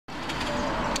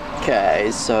Okay,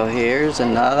 so here's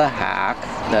another hack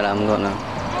that I'm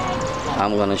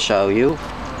gonna show you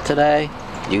today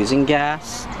using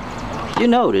gas. You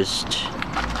noticed,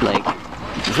 like,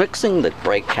 fixing the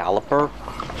brake caliper,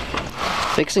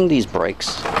 fixing these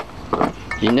brakes,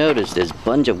 you notice there's a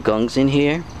bunch of gungs in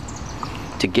here.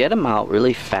 To get them out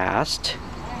really fast,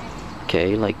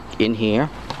 okay, like in here,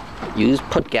 you just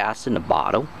put gas in the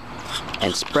bottle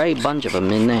and spray a bunch of them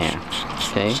in there,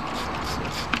 okay,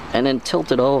 and then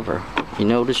tilt it over. You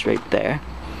notice right there,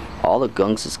 all the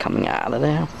gungs is coming out of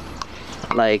there,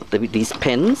 like these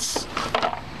pins.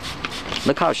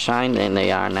 Look how shining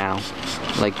they are now,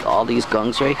 like all these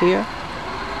gungs right here.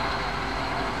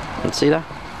 And see that?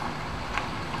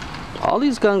 All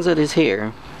these gungs that is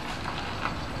here.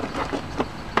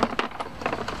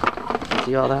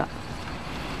 See all that?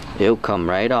 It'll come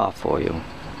right off for you.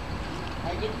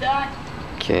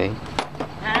 Okay.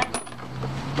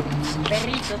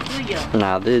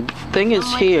 Now the thing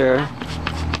is here.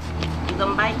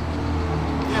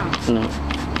 No.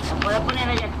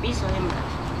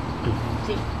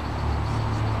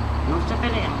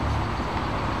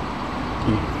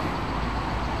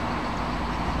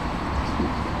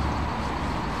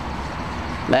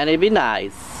 Manny, be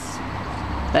nice.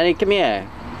 Manny, come here.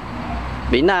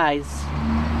 Be nice.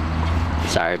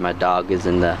 Sorry, my dog is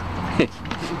in the...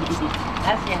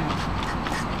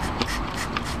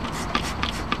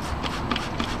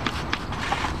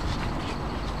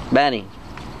 Benny.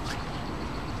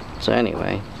 So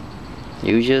anyway,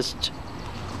 you just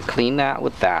clean that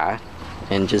with that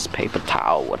and just paper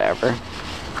towel, whatever.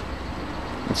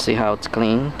 Let's see how it's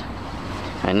cleaned.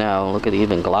 I know, look at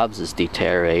even gloves is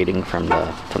deteriorating from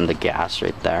the gas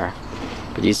right there.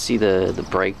 But you see the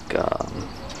brake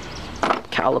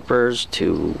calipers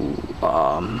to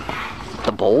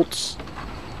the bolts.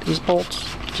 These bolts,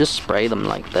 just spray them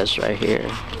like this right here.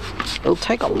 It'll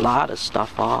take a lot of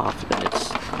stuff off,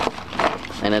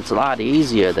 and it's a lot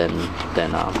easier than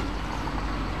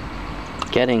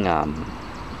getting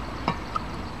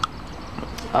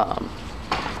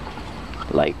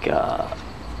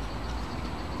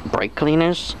brake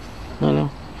cleaners. You know,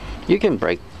 you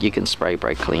can spray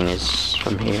brake cleaners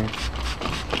from here,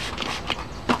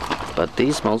 but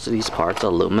most of these parts are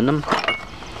aluminum,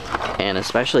 and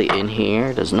especially in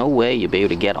here, there's no way you'll be able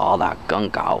to get all that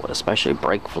gunk out, especially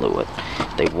brake fluid.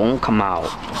 They won't come out.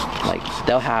 Like,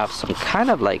 they'll have some kind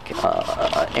of like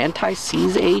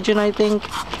anti-seize agent, I think.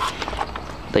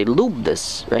 They loop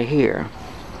this right here.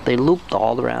 They looped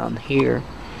all around here.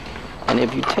 And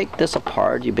if you take this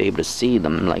apart, you'll be able to see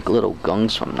them, like little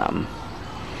gungs from them.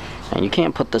 And you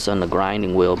can't put this on the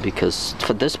grinding wheel because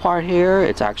for this part here,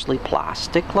 it's actually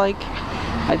plastic. Like,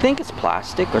 I think it's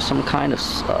plastic or some kind of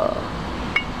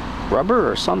rubber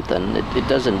or something. It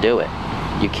doesn't do it.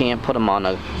 You can't put them on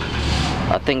a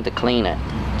thing to clean it.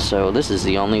 So this is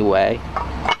the only way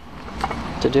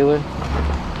to do it.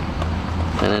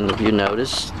 And then if you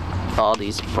notice all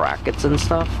these brackets and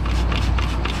stuff,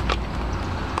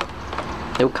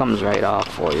 it comes right off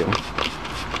for you.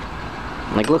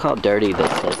 Like, look how dirty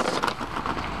this is.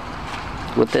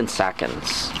 Within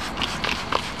seconds.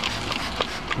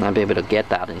 I'll be able to get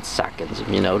that in seconds. If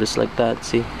you notice like that,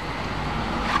 see?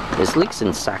 This leaks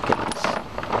in seconds.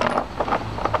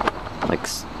 Like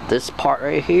this part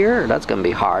right here, that's gonna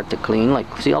be hard to clean. Like,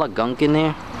 see all the gunk in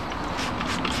there?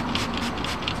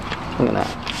 Look at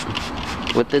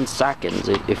that. Within seconds,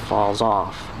 it falls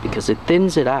off because it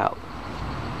thins it out.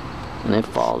 And it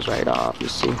falls right off, you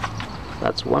see?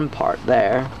 That's one part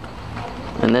there.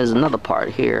 And there's another part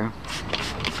here.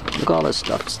 Look at all this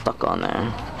stuff stuck on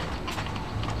there.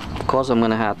 Of course, I'm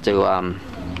gonna have to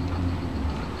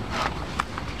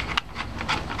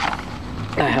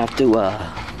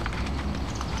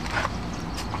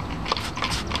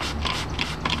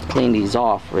clean these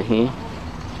off right here.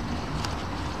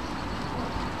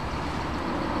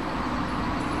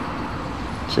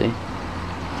 See?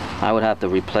 I would have to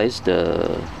replace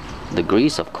the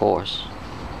grease, of course.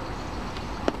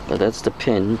 But that's the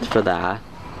pin for that.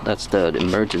 That's the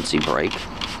emergency brake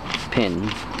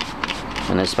pin.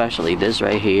 And especially this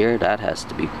right here, that has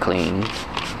to be cleaned.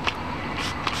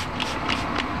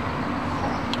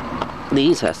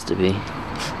 These has to be.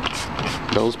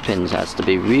 Those pins has to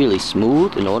be really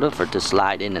smooth in order for it to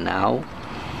slide in and out.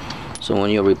 So when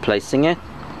you're replacing it,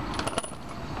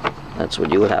 that's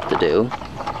what you would have to do.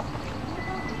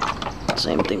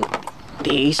 Same thing with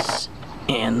these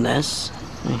and this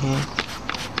right here.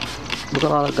 Look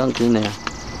at all the gunk in there.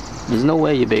 There's no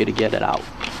way you'll be able to get it out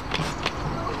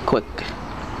quick.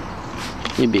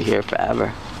 You'd be here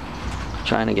forever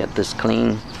trying to get this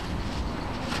clean.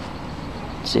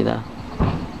 See that?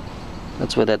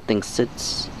 That's where that thing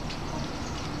sits.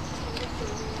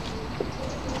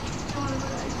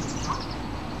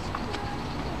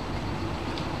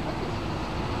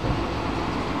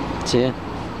 See it?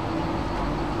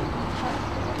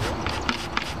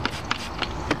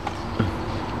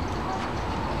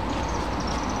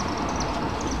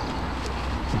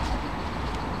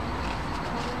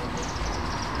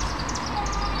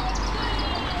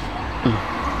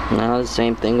 Now the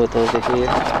same thing with over here.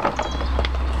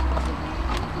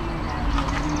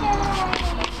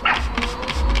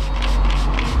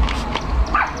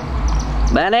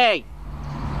 Benny!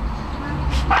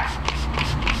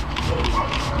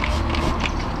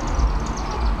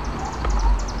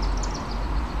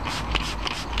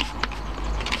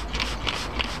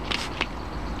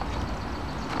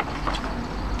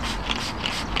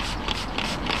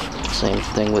 Same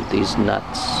thing with these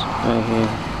nuts right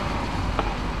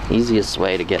here. Easiest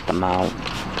way to get them out.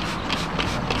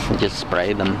 You just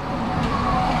spray them.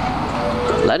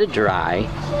 Let it dry.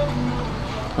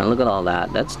 And look at all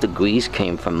that. That's the grease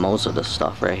came from most of the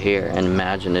stuff right here. And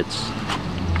imagine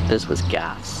this was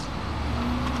gas.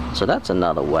 So that's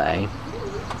another way.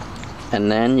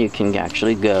 And then you can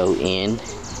actually go in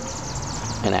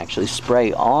and actually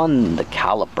spray on the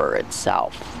caliper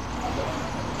itself.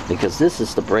 Because this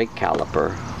is the brake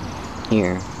caliper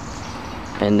here.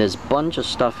 And there's a bunch of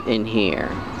stuff in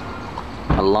here,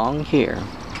 along here,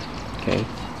 okay?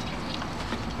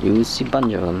 You see a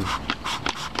bunch of them,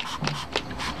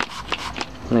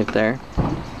 right there.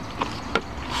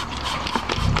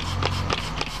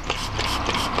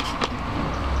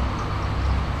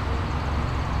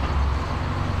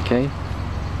 Okay.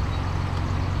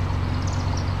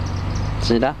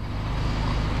 See that?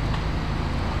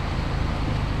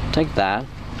 Take that.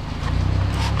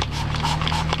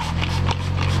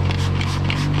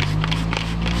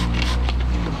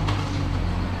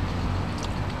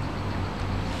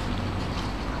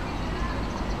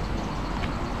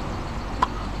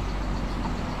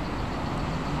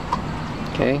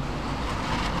 Okay.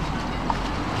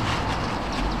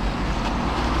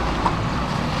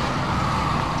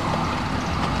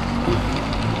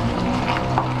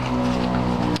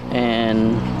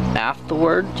 And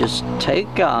afterward, just take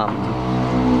a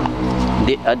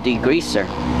degreaser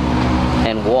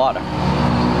and water.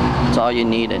 That's all you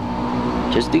needed.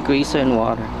 Just degreaser and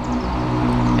water.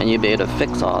 And you'll be able to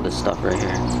fix all this stuff right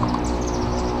here.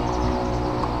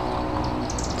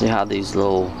 See how these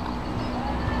little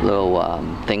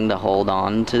thing to hold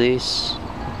on to these.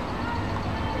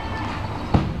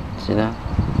 See that?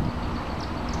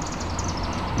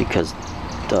 Because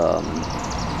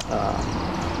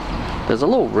there's a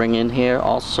little ring in here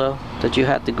also that you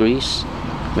have to grease.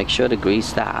 Make sure to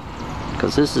grease that,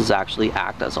 because this is actually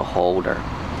act as a holder.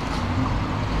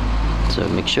 So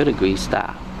make sure to grease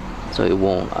that so it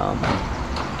won't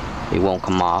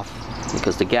come off.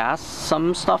 Because the gas,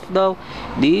 some stuff though,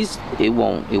 these it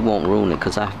won't ruin it,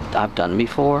 because I've done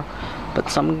before. But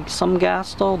some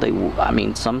gas though, I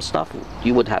mean some stuff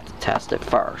you would have to test it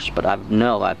first. But I've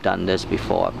done this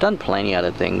before. I've done plenty of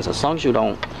other things. As long as you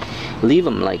don't leave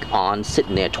them like on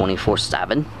sitting there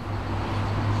 24/7.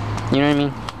 You know what I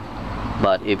mean?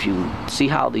 But if you see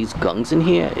how these gungs in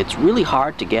here, it's really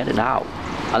hard to get it out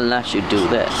unless you do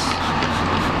this.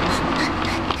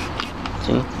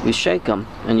 See, you shake them,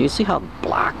 and you see how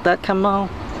black that come out?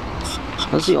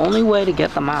 That's the only way to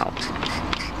get them out.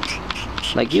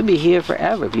 Like, you'll be here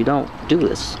forever if you don't do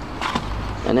this.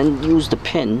 And then use the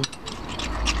pin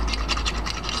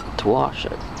to wash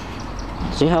it.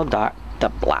 See how dark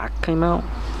that black came out?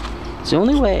 It's the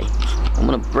only way. I'm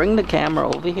gonna bring the camera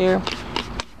over here.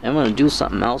 I'm gonna do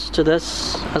something else to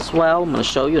this as well. I'm gonna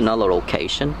show you another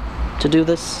location to do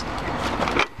this.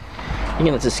 You're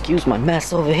gonna excuse my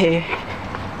mess over here.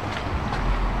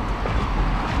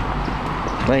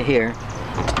 Right here,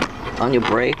 on your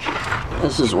brake,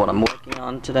 this is what I'm working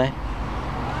on today.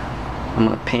 I'm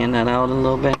gonna pan that out a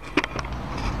little bit.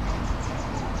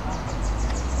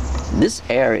 This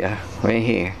area right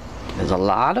here, there's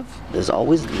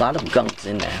always a lot of gunks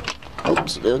in there.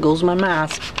 Oops, there goes my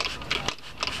mask.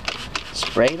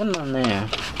 Spray them on there,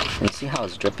 and see how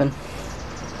it's dripping?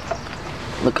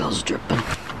 Look how it's dripping.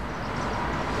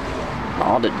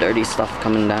 All the dirty stuff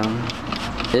coming down.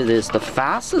 It is the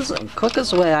fastest and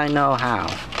quickest way I know how.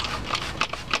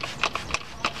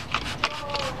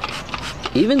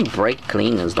 Even brake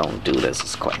cleaners don't do this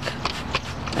as quick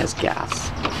as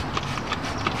gas.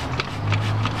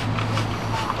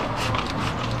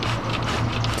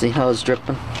 See how it's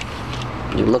dripping?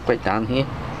 You look right down here.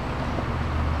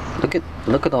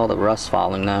 Look at all the rust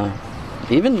falling now.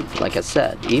 Even, like I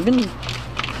said, even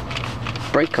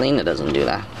brake cleaner doesn't do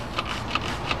that.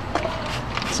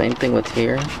 Same thing with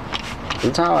here.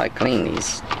 That's how I clean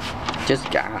these. Just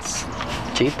gas.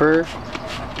 Cheaper,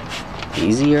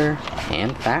 easier,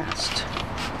 and fast.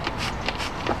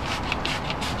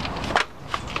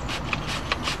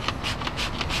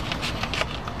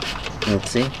 Let's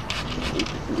see.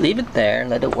 Leave it there,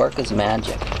 let it work as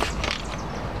magic.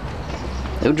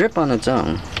 It'll drip on its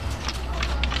own.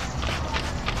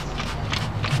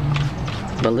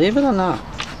 Believe it or not,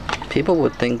 people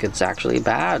would think it's actually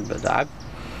bad, but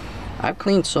I've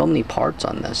cleaned so many parts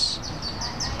on this.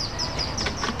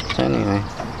 So anyway,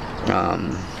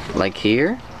 like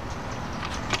here,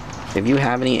 if you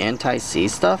have any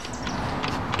anti-seize stuff,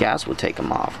 gas will take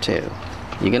them off too.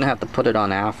 You're gonna have to put it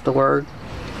on afterward,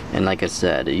 and like I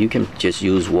said, you can just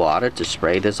use water to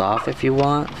spray this off if you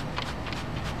want,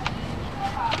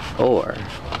 or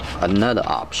another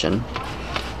option,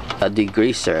 a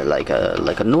degreaser,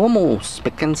 like a normal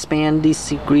spick and span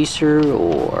degreaser,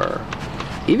 or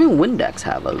even Windex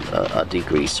have a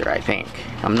degreaser, I think.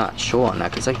 I'm not sure on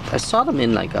that because I saw them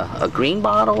in like a green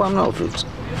bottle. I don't know if it's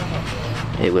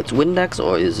Windex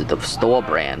or is it the store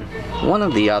brand, one or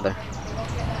the other.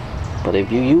 But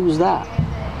if you use that,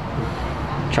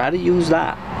 try to use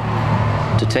that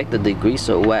to take the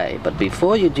degreaser away. But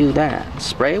before you do that,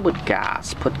 spray it with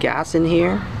gas. Put gas in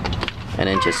here and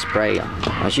then just spray them.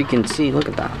 As you can see, look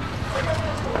at that.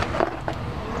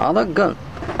 All that gunk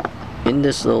in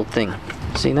this little thing.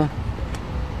 See that?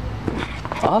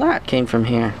 All that came from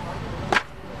here.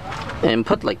 And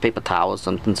put like paper towel or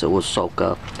something so it will soak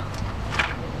up.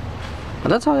 But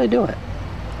that's how they do it.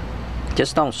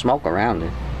 Just don't smoke around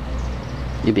it.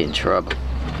 You'll be in trouble.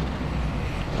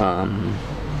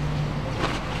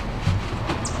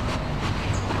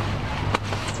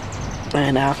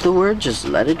 And afterward, just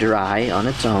let it dry on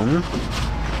its own.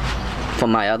 For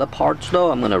my other parts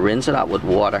though, I'm gonna rinse it out with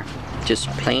water. Just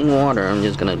plain water. I'm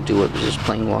just gonna do it with just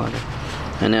plain water.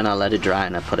 And then I'll let it dry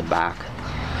and I put it back.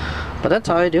 But that's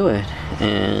how I do it.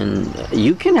 And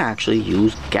you can actually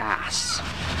use gas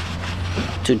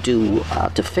to do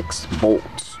to fix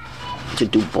bolts, to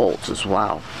do bolts as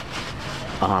well.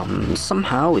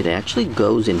 Somehow it actually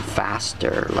goes in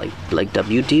faster, like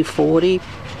WD-40.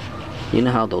 You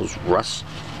know how those rust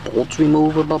bolts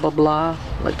remover, blah blah blah,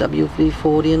 like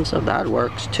WD-40 and stuff. That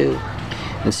works too.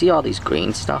 And see all these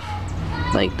green stuff,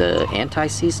 like the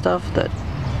anti-seize stuff that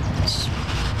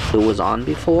it was on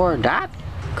before. That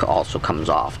also comes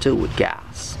off too with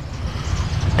gas.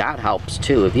 That helps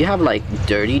too. If you have like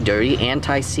dirty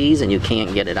anti-seize and you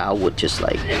can't get it out with just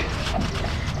like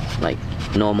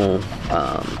normal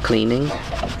cleaning,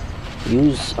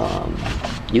 use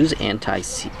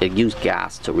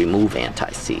gas to remove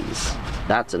anti-seize.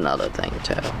 That's another thing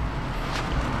too.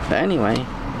 But anyway,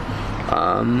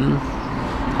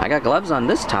 I got gloves on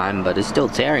this time, but it's still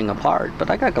tearing apart. But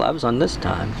I got gloves on this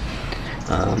time.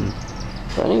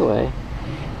 But anyway,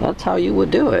 that's how you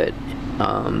would do it.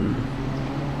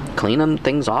 Clean them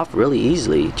things off really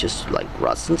easily, just like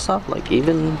rust and stuff. Like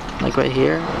even like right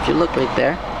here, if you look right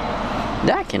there,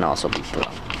 that can also be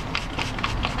thrown.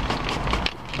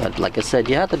 But like I said,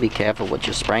 you have to be careful what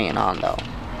you're spraying on though.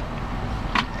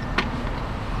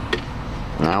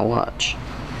 Now watch.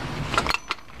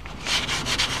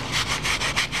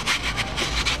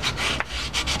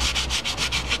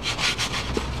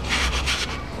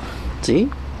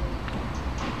 See?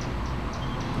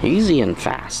 Easy and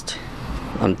fast.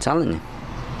 I'm telling you.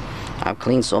 I've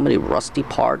cleaned so many rusty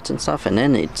parts and stuff, and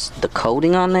then it's the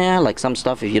coating on there. Like some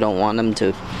stuff, if you don't want them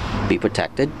to be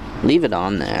protected, leave it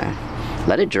on there.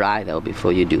 Let it dry though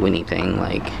before you do anything.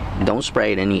 Like, don't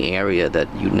spray it in any area that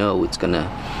you know it's gonna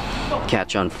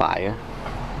catch on fire.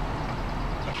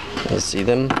 You see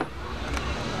them?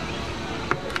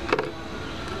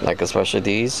 Like especially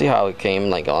these. See how it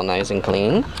came like all nice and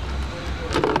clean?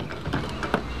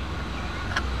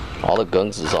 All the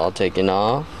gunks is all taken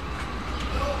off.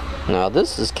 Now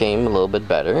this came a little bit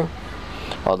better,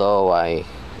 although I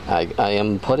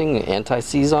am putting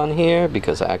anti-seize on here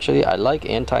because actually I like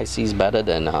anti-seize better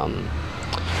than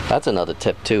that's another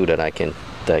tip too that I can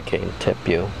tip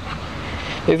you.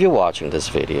 If you're watching this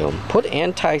video, put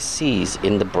anti-seize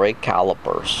in the brake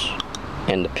calipers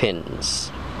and the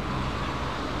pins.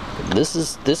 This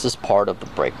is part of the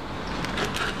brake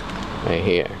right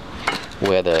here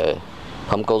where the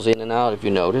pump goes in and out. If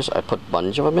you notice, I put a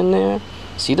bunch of them in there.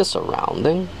 See the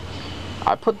surrounding?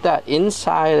 I put that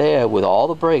inside there with all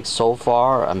the brakes. So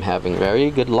far I'm having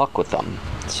very good luck with them.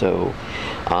 So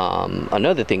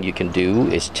another thing you can do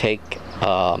is take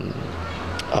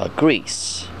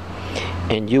grease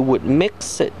and you would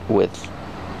mix it with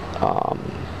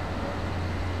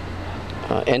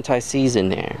anti-seize in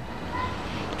there.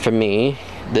 For me,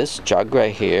 this jug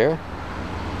right here,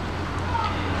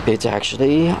 it's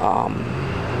actually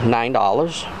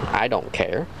 $9. I don't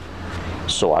care.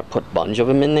 So I put a bunch of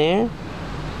them in there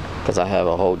because I have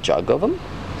a whole jug of them.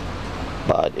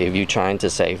 But if you're trying to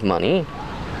save money,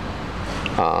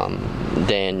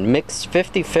 then mix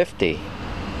 50-50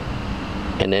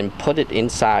 and then put it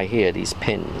inside here, these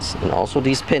pins, and also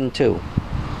these pins too.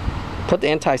 Put the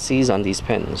anti-seize on these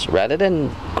pins rather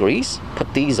than grease.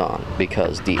 Put these on,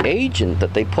 because the agent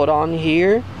that they put on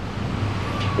here,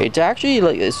 it's actually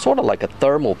like, it's sort of like a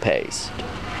thermal paste.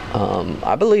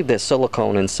 I believe they're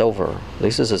silicone and silver.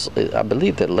 This is, I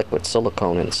believe they're liquid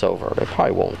silicone and silver. They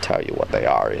probably won't tell you what they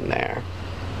are in there,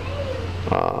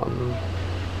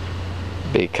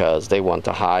 because they want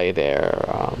to hide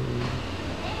their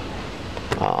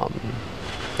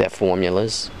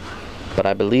formulas. But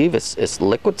I believe it's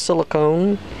liquid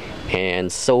silicone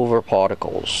and silver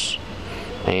particles.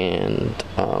 And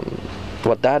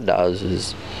what that does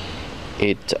is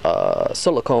it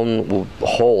silicone will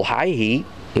hold high heat.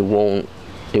 It won't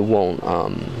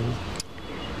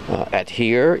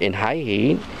adhere in high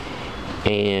heat.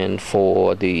 And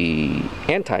for the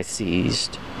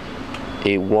anti-seized,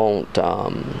 it won't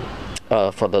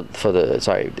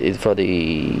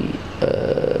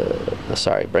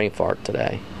sorry, brain fart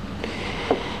today.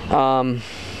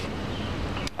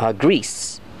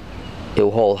 Grease, it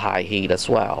will hold high heat as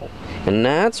well, and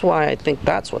that's why I think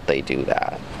that's what they do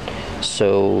that.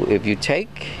 So if you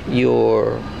take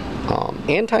your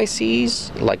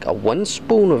anti-seize, like a 1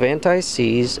 spoon of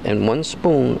anti-seize and 1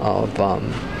 spoon of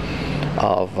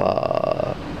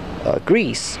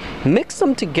grease, mix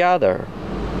them together,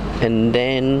 and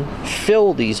then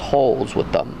fill these holes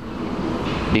with them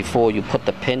before you put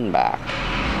the pin back,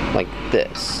 like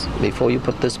this. Before you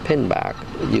put this pin back,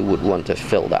 you would want to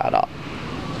fill that up,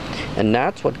 and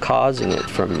that's what causing it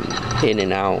from in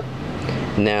and out.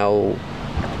 Now,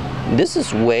 this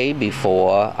is way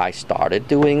before I started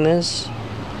doing this,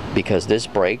 because this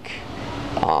brake,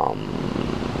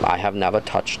 I have never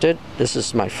touched it. This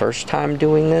is my first time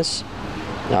doing this.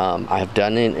 I have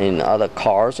done it in other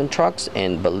cars and trucks,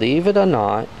 and believe it or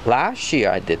not, last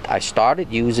year I started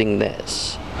using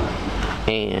this,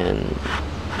 and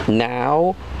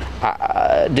now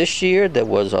this year there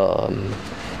was I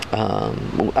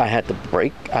had to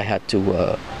brake. I had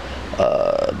to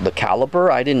the caliper.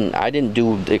 I didn't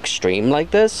do extreme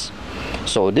like this.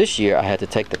 So this year I had to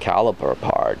take the caliper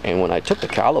apart, and when I took the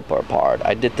caliper apart,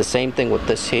 I did the same thing with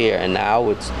this here, and now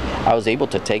I was able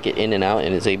to take it in and out,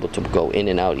 and it's able to go in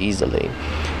and out easily.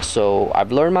 So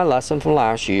I've learned my lesson from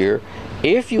last year.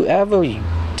 If you ever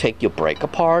take your brake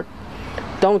apart,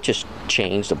 don't just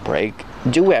change the brake.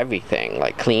 Do everything,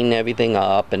 like clean everything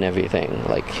up and everything.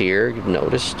 Like here, you've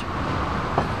noticed.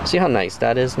 See how nice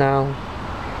that is now?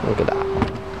 Look at that.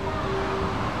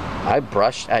 I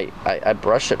brush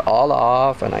it all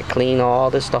off, and I clean all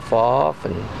this stuff off,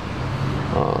 and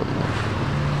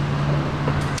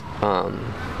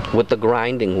with the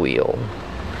grinding wheel.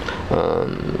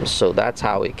 So that's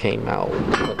how it came out.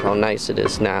 Look how nice it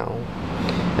is now.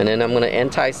 And then I'm going to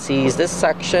anti-seize this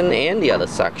section and the other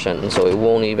section, so it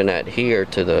won't even adhere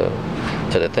to the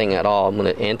thing at all. I'm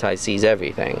going to anti-seize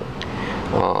everything,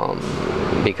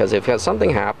 because if something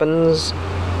happens,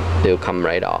 they'll come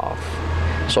right off.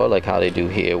 Sort of like how they do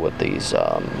here with these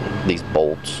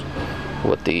bolts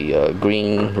with the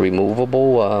green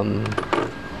removable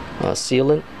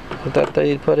sealant that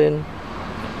they put in.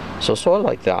 So sort of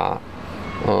like that.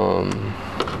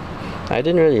 I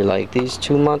didn't really like these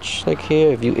too much. Like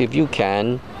here, if you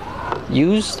can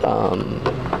use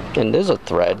and there's a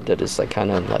thread that is like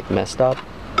kind of like messed up.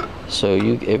 So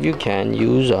if you can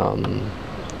use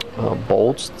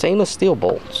bolts, stainless steel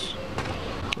bolts.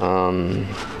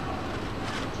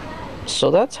 So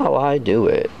that's how I do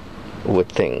it with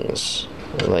things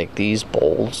like these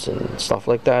bolts and stuff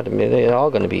like that. I mean, they're all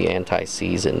going to be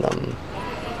anti-seize in them.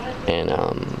 And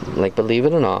like, believe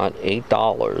it or not,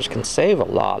 $8 can save a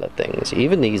lot of things.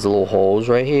 Even these little holes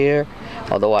right here,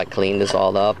 although I cleaned this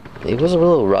all up, it was a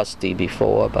little rusty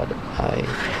before, but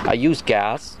I used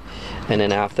gas, and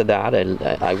then after that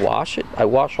I wash it. I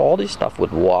wash all this stuff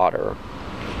with water.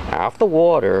 After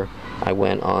water, I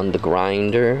went on the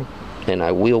grinder and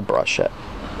I wheel brush it,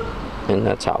 and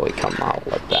that's how it come out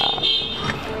like that.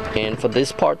 And for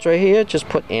this parts right here, just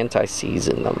put anti-seize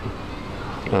in them.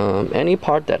 Any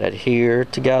part that adhere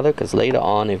together, because later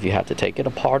on, if you have to take it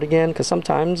apart again, because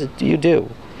sometimes you do,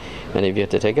 and if you have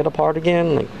to take it apart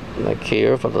again, like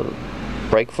here for the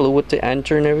brake fluid to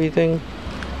enter and everything,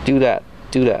 do that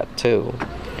too.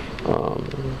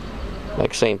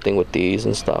 Like same thing with these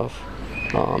and stuff.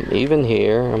 Even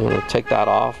here, I'm gonna take that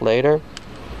off later,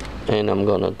 and I'm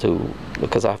gonna do,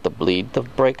 because I have to bleed the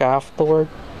brake afterward.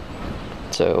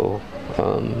 So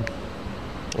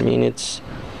I mean,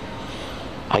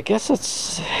 I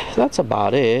guess that's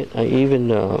about it. I even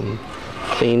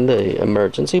cleaned the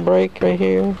emergency brake right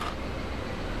here.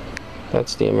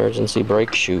 That's the emergency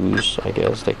brake shoes, I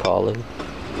guess they call it.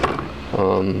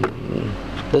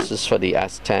 This is for the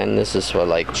S10. This is for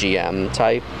like GM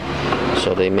type.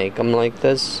 So they make them like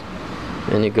this,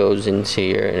 and it goes into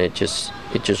here, and it just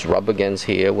rub against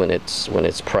here when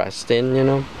it's pressed in, you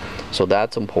know. So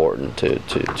that's important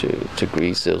to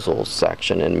grease this whole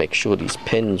section and make sure these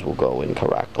pins will go in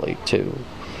correctly too.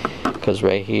 Because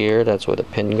right here, that's where the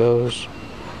pin goes.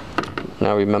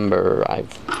 Now remember,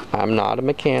 I'm not a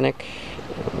mechanic,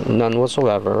 none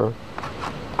whatsoever.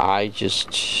 I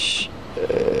just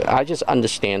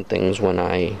understand things when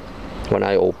I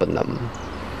open them.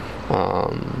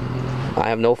 I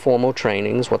have no formal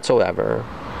trainings whatsoever.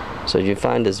 So if you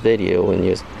find this video and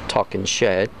you're talking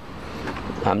shit,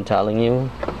 I'm telling you,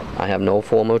 I have no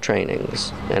formal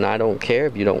trainings, and I don't care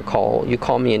if you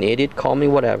call me an idiot, call me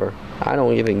whatever. I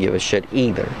don't even give a shit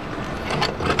either.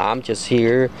 I'm just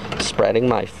here spreading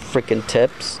my freaking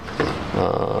tips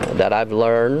that I've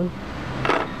learned,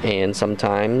 and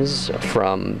sometimes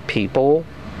from people,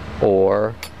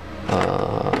 or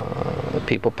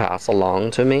people pass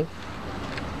along to me.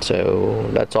 So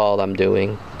that's all I'm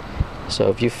doing. So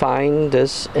if you find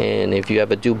this, and if you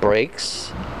ever do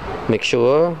brakes, make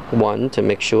sure, one, to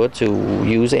make sure to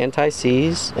use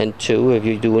anti-seize, and two, if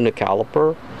you're doing a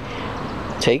caliper,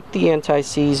 take the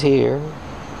anti-seize here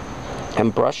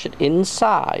and brush it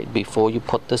inside before you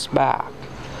put this back,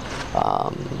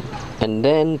 and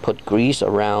then put grease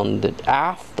around it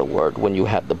afterward when you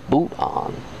have the boot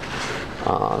on.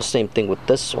 Same thing with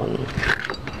this one.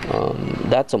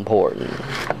 That's important,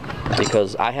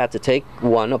 because I had to take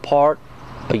one apart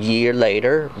a year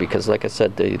later, because like I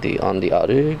said, on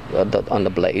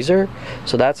the Blazer.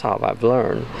 So that's how I've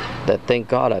learned that. Thank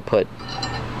God I put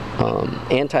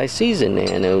anti-seize in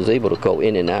there, and it was able to go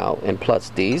in and out. And plus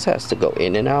these has to go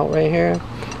in and out right here,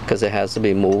 because it has to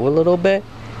be moved a little bit.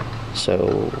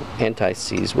 So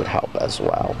anti-seize would help as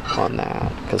well on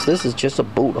that, because this is just a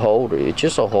boot holder. It's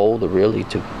just a holder really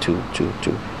to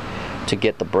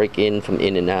get the brake in from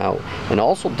in and out. And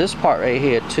also this part right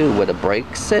here too, where the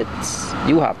brake sits,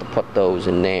 you have to put those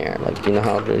in there. Like, you know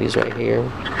how these right here,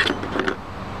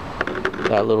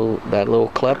 that little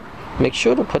clip, make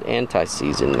sure to put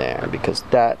anti-seize in there, because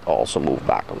that also moves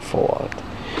back and forth.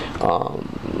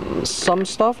 Some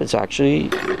stuff, it's actually,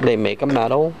 they make a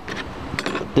metal.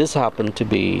 This happened to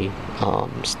be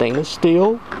stainless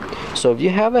steel. So if you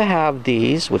ever have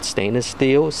these with stainless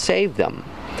steel, save them,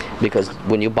 because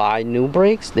when you buy new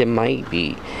brakes, there might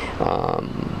be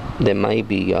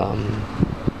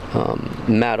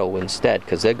metal instead,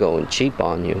 because they're going cheap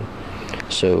on you.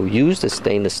 So use the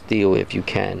stainless steel if you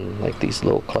can, like these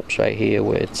little clips right here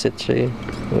where it sits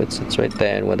right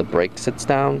there, and where the brake sits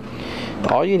down.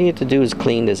 All you need to do is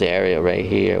clean this area right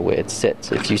here where it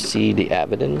sits. If you see the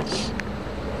evidence,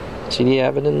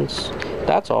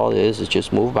 that's all it is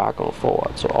just move back and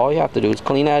forth. So all you have to do is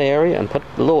clean that area and put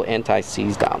a little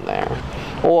anti-seize down there,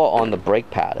 or on the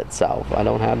brake pad itself. I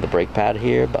don't have the brake pad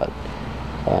here, but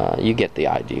you get the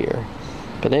idea.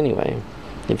 But anyway,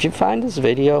 if you find this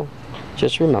video,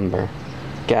 just remember,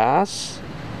 gas,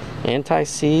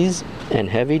 anti-seize, and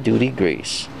heavy duty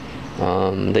grease.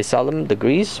 They sell them, the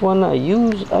grease one I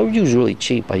use really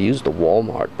cheap. I use the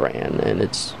Walmart brand, and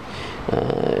it's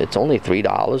only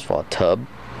 $3 for a tub,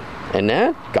 and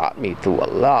that got me through a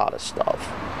lot of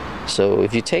stuff. So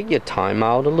if you take your time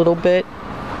out a little bit,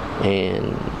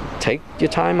 and take your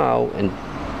time out, and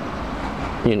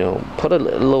you know, put a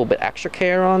little bit extra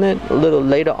care on it, a little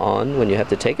later on when you have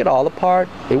to take it all apart,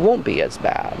 it won't be as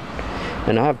bad.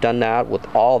 And I've done that with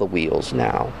all the wheels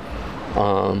now.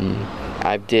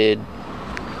 Although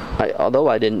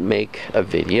I didn't make a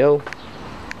video,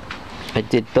 I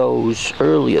did those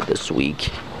earlier this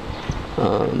week.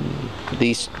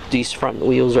 These front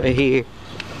wheels right here,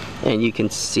 and you can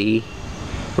see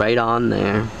right on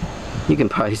there, you can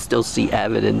probably still see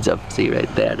evidence of, see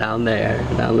right there, down there,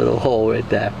 that little hole right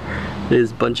there. There's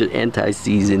a bunch of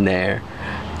anti-seize in there.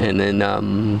 And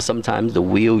then sometimes the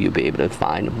wheel, you'll be able to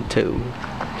find them too.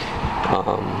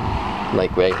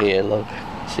 Like right here, look,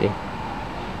 see?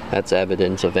 That's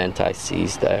evidence of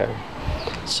anti-seize there.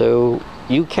 So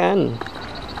you can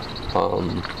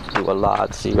do a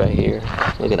lot. See right here,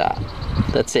 look at that.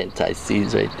 That's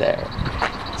anti-seize right there.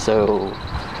 So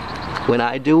when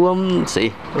I do them,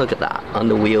 see, look at that, on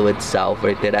the wheel itself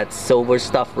right there, that silver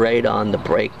stuff right on the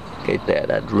brake right there,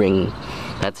 that ring,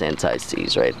 that's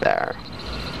anti-seize right there.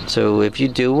 So if you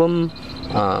do them,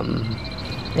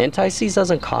 anti-seize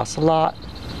doesn't cost a lot.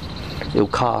 It'll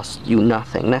cost you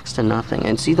nothing, next to nothing.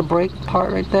 And see the brake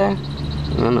part right there?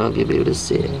 I don't know if you'll be able to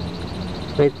see it.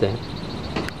 Right there.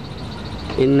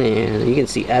 in there. You can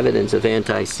see evidence of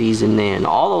anti-seize in there, and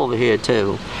all over here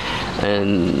too.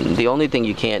 And the only thing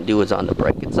you can't do is on the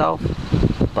brake itself,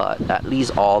 but at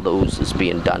least all those is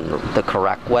being done the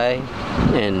correct way,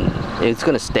 and it's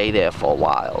gonna stay there for a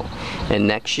while. And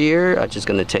next year I'm just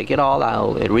gonna take it all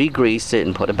out and re-grease it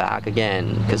and put it back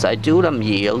again, because I do them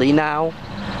yearly now,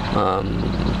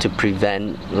 to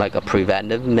prevent, like a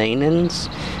preventive maintenance.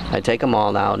 I take them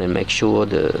all out and make sure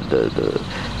the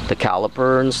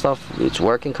caliper and stuff, it's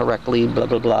working correctly, blah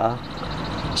blah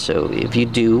blah. So if you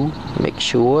do, make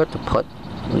sure to put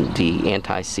the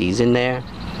anti-seize in there,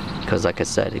 because like I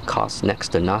said, it costs next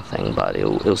to nothing, but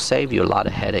it'll save you a lot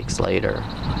of headaches later.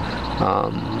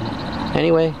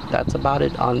 Anyway, that's about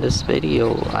it on this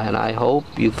video, and I hope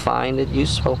you find it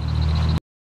useful.